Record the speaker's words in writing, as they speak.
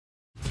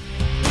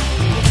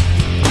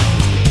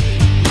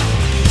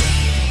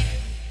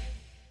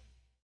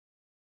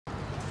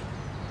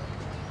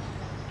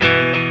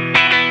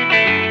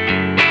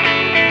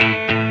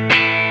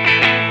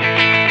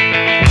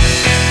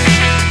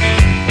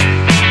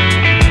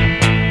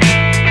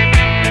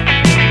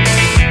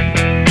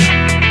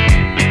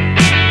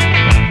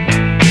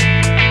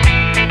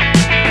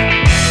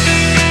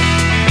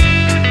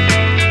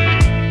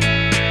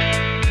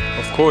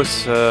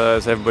course,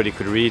 as everybody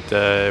could read,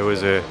 it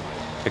was a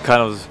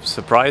kind of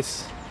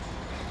surprise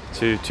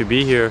to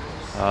be here.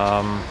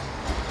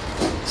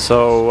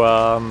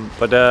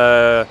 But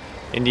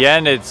in the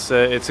end, it's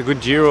a good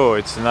Giro.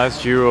 It's a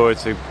nice Giro.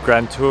 It's a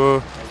Grand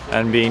Tour,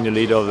 and being the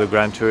leader of the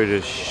Grand Tour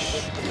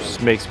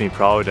just makes me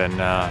proud. And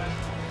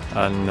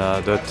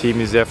the team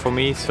is there for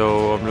me,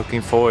 so I'm looking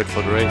forward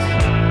for the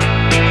race.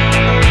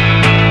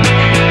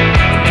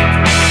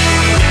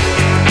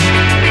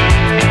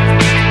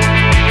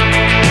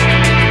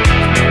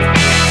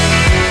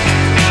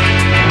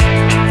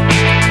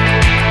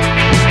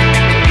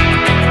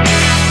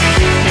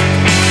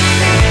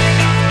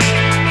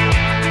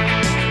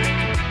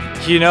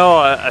 You know,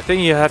 I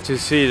think you have to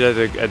see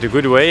it at a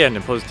good way and a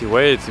positive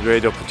way. It's a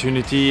great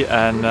opportunity,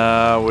 and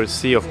we'll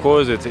see. Of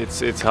course,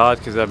 it's hard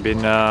because I've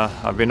been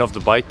off the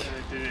bike.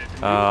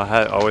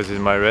 I was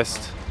in my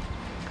rest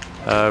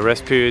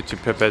period to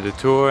prepare the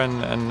tour,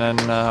 and then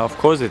of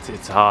course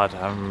it's hard.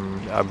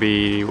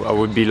 I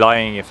would be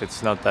lying if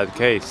it's not that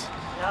case.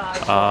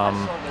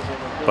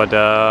 But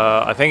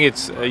I think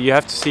you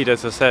have to see it,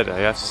 as I said, I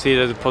have to see it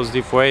as a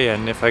positive way,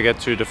 and if I get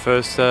through the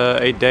first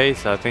 8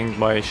 days, I think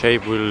my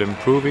shape will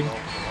improving,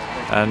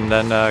 and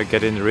then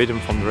get in the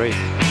rhythm from the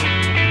race.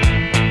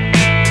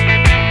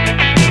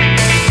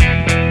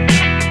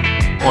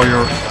 Or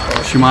your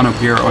Shimano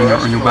gear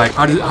on your bike,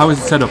 how is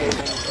it set up?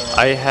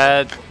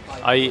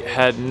 I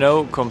had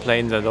no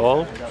complaints at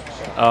all.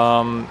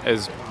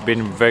 It's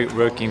been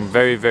working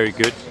very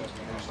good.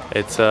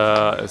 It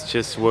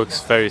just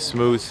works very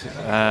smooth,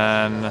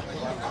 and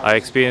I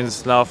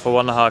experienced now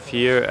for 1.5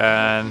 years,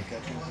 and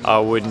I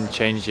wouldn't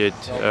change it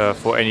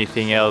for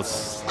anything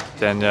else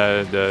than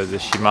the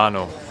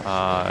Shimano.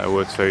 It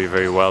works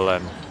very well,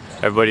 and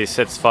everybody is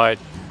satisfied.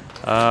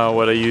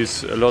 What I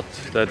use a lot,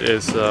 that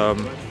is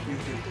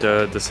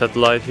the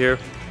satellite here.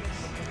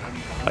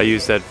 I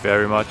use that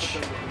very much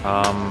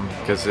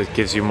because it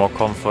gives you more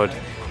comfort,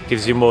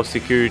 gives you more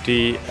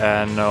security,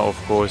 and of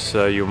course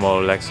you're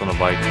more relaxed on a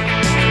bike.